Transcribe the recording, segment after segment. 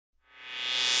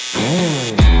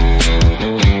Hey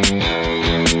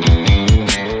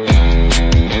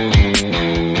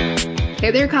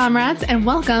there, comrades, and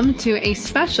welcome to a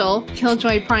special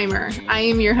Killjoy Primer. I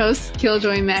am your host,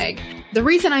 Killjoy Meg. The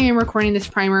reason I am recording this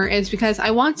primer is because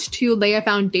I want to lay a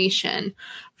foundation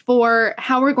for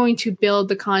how we're going to build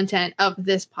the content of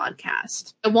this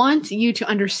podcast. I want you to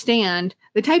understand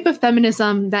the type of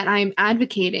feminism that I'm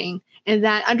advocating and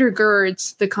that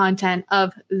undergirds the content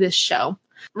of this show.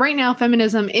 Right now,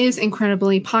 feminism is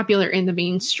incredibly popular in the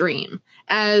mainstream.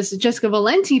 As Jessica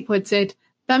Valenti puts it,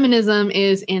 feminism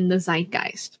is in the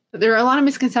zeitgeist. There are a lot of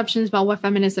misconceptions about what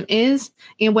feminism is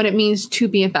and what it means to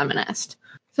be a feminist.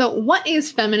 So what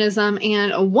is feminism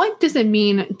and what does it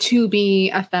mean to be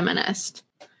a feminist?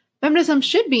 Feminism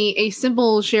should be a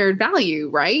simple shared value,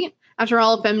 right? After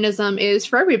all, feminism is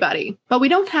for everybody. But we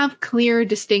don't have clear,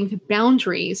 distinct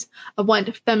boundaries of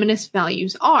what feminist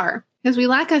values are because we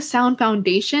lack a sound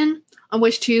foundation on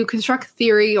which to construct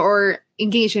theory or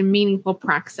engage in meaningful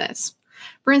praxis.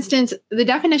 For instance, the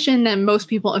definition that most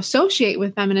people associate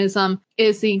with feminism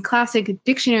is the classic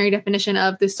dictionary definition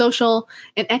of the social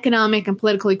and economic and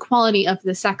political equality of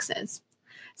the sexes.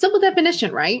 Simple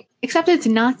definition, right? Except it's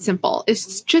not simple.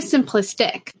 It's just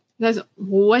simplistic. Because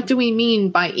what do we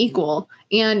mean by equal?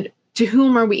 And to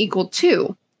whom are we equal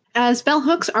to? As Bell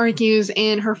Hooks argues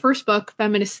in her first book,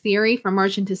 Feminist Theory from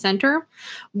Margin to Center,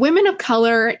 women of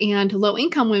color and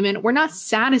low-income women were not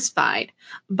satisfied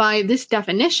by this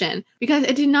definition because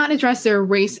it did not address their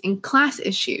race and class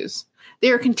issues.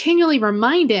 They are continually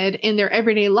reminded in their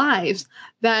everyday lives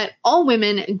that all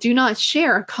women do not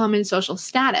share a common social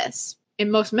status.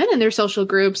 And most men in their social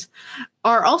groups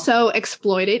are also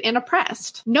exploited and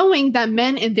oppressed. Knowing that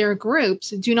men in their groups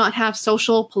do not have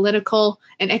social, political,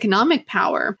 and economic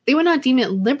power, they would not deem it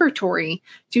liberatory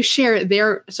to share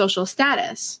their social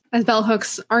status. As Bell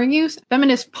Hooks argues,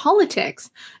 feminist politics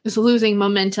is losing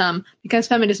momentum because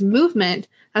feminist movement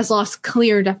has lost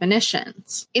clear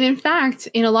definitions. And in fact,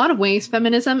 in a lot of ways,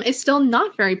 feminism is still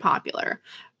not very popular.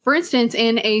 For instance,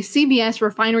 in a CBS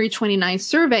Refinery 29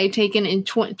 survey taken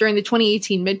during the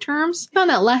 2018 midterms, found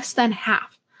that less than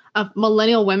half of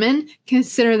millennial women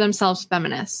consider themselves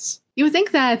feminists. You would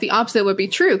think that the opposite would be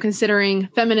true, considering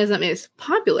feminism is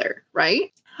popular,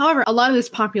 right? However, a lot of this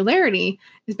popularity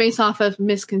is based off of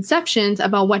misconceptions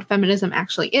about what feminism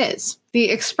actually is.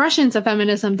 The expressions of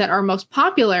feminism that are most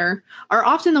popular are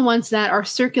often the ones that are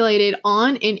circulated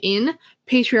on and in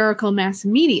patriarchal mass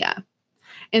media.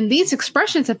 And these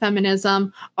expressions of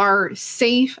feminism are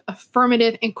safe,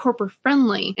 affirmative, and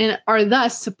corporate-friendly, and are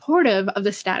thus supportive of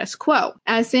the status quo.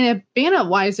 As Zainab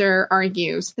Banatweiser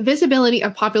argues, the visibility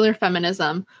of popular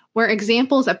feminism, where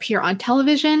examples appear on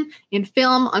television, in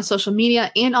film, on social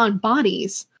media, and on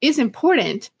bodies, is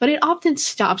important, but it often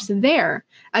stops there,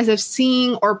 as if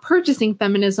seeing or purchasing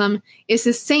feminism is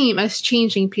the same as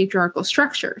changing patriarchal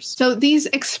structures. So these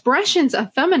expressions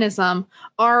of feminism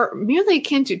are merely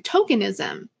akin to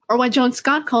tokenism, or what Joan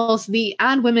Scott calls the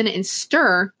add women and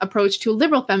stir approach to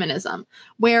liberal feminism,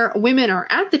 where women are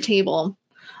at the table,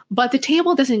 but the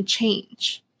table doesn't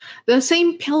change. The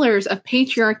same pillars of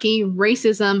patriarchy,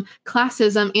 racism,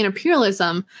 classism, and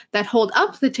imperialism that hold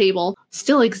up the table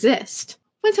still exist.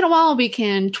 Once in a while, we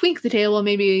can tweak the table,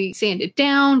 maybe sand it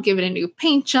down, give it a new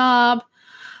paint job,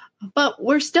 but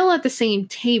we're still at the same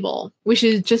table. We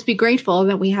should just be grateful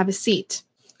that we have a seat.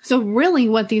 So really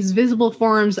what these visible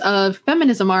forms of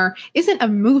feminism are isn't a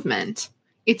movement,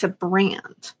 it's a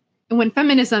brand. And when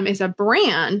feminism is a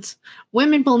brand,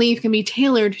 women believe can be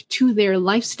tailored to their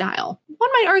lifestyle. One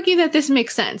might argue that this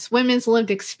makes sense. Women's lived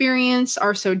experience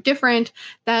are so different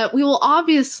that we will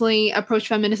obviously approach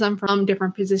feminism from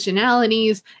different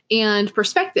positionalities and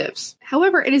perspectives.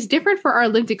 However, it is different for our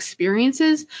lived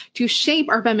experiences to shape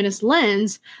our feminist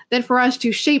lens than for us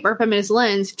to shape our feminist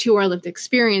lens to our lived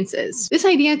experiences. This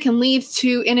idea can lead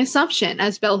to an assumption,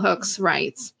 as Bell Hooks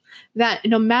writes, that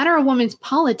no matter a woman's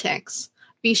politics,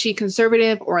 be she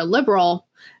conservative or liberal,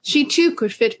 she too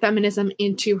could fit feminism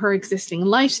into her existing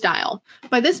lifestyle.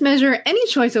 By this measure, any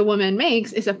choice a woman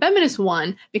makes is a feminist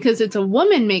one because it's a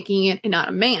woman making it and not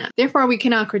a man. Therefore, we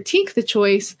cannot critique the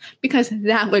choice because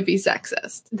that would be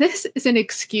sexist. This is an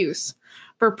excuse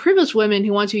for privileged women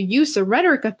who want to use the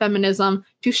rhetoric of feminism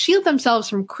to shield themselves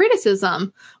from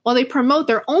criticism while they promote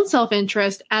their own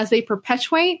self-interest as they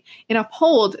perpetuate and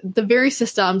uphold the very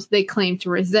systems they claim to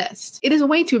resist. It is a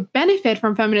way to benefit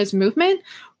from feminist movement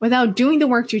without doing the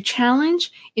work to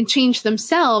challenge and change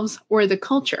themselves or the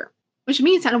culture. Which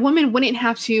means that a woman wouldn't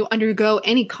have to undergo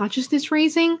any consciousness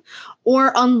raising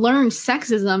or unlearn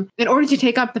sexism in order to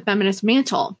take up the feminist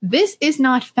mantle. This is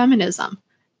not feminism.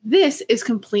 This is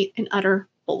complete and utter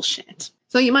bullshit.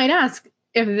 So you might ask,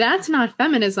 If that's not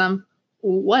feminism,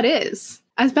 what is?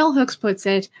 As Bell Hooks puts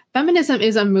it, feminism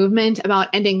is a movement about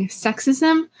ending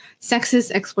sexism,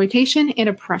 sexist exploitation, and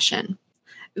oppression.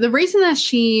 The reason that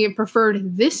she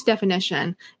preferred this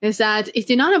definition is that it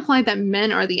did not imply that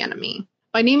men are the enemy.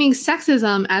 By naming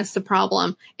sexism as the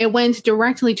problem, it went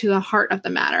directly to the heart of the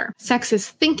matter.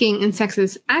 Sexist thinking and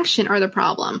sexist action are the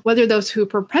problem, whether those who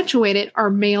perpetuate it are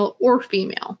male or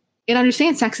female. It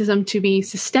understands sexism to be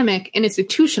systemic and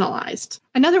institutionalized.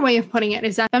 Another way of putting it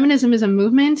is that feminism is a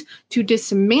movement to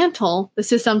dismantle the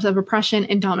systems of oppression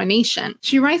and domination.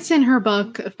 She writes in her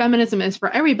book, Feminism is for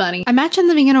Everybody, imagine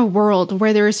living in a world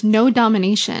where there is no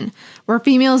domination, where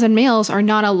females and males are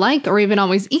not alike or even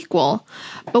always equal,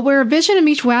 but where a vision of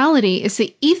mutuality is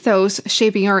the ethos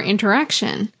shaping our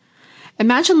interaction.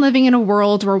 Imagine living in a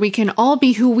world where we can all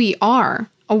be who we are,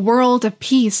 a world of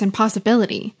peace and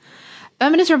possibility.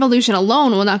 Feminist revolution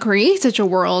alone will not create such a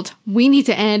world. We need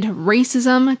to end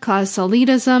racism, class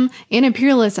elitism, and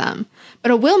imperialism.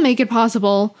 But it will make it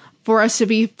possible for us to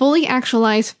be fully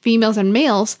actualized females and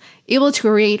males, able to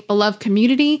create beloved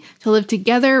community, to live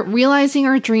together, realizing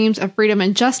our dreams of freedom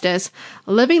and justice,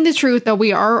 living the truth that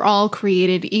we are all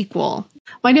created equal.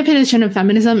 My definition of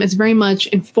feminism is very much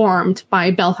informed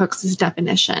by Bell Hooks'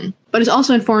 definition, but is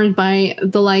also informed by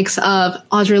the likes of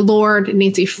Audre Lorde,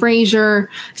 Nancy Fraser,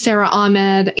 Sarah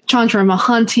Ahmed, Chandra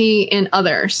Mohanty, and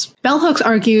others. Bell Hooks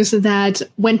argues that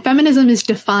when feminism is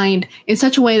defined in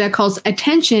such a way that calls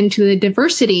attention to the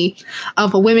diversity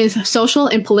of women's social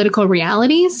and political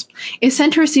realities, it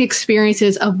centers the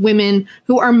experiences of women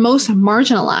who are most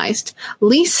marginalized,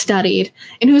 least studied,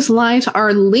 and whose lives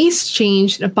are least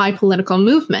changed by political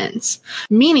movements,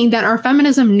 meaning that our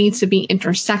feminism needs to be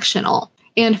intersectional.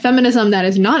 And feminism that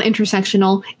is not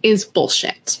intersectional is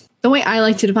bullshit. The way I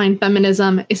like to define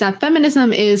feminism is that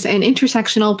feminism is an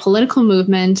intersectional political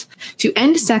movement to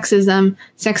end sexism,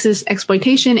 sexist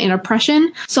exploitation, and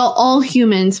oppression so all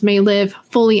humans may live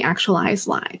fully actualized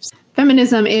lives.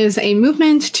 Feminism is a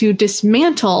movement to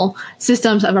dismantle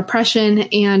systems of oppression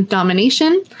and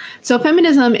domination. So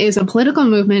feminism is a political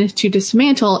movement to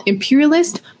dismantle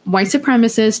imperialist, white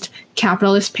supremacist,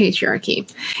 capitalist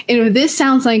patriarchy. And if this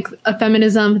sounds like a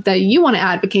feminism that you want to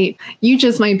advocate, you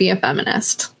just might be a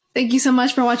feminist. Thank you so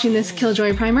much for watching this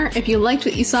Killjoy Primer. If you liked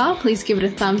what you saw, please give it a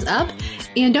thumbs up.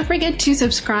 And don't forget to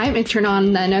subscribe and turn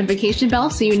on the notification bell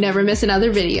so you never miss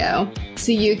another video.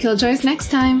 See you Killjoys next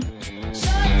time.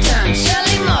 Short term,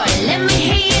 Shirley Moore, let me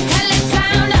hear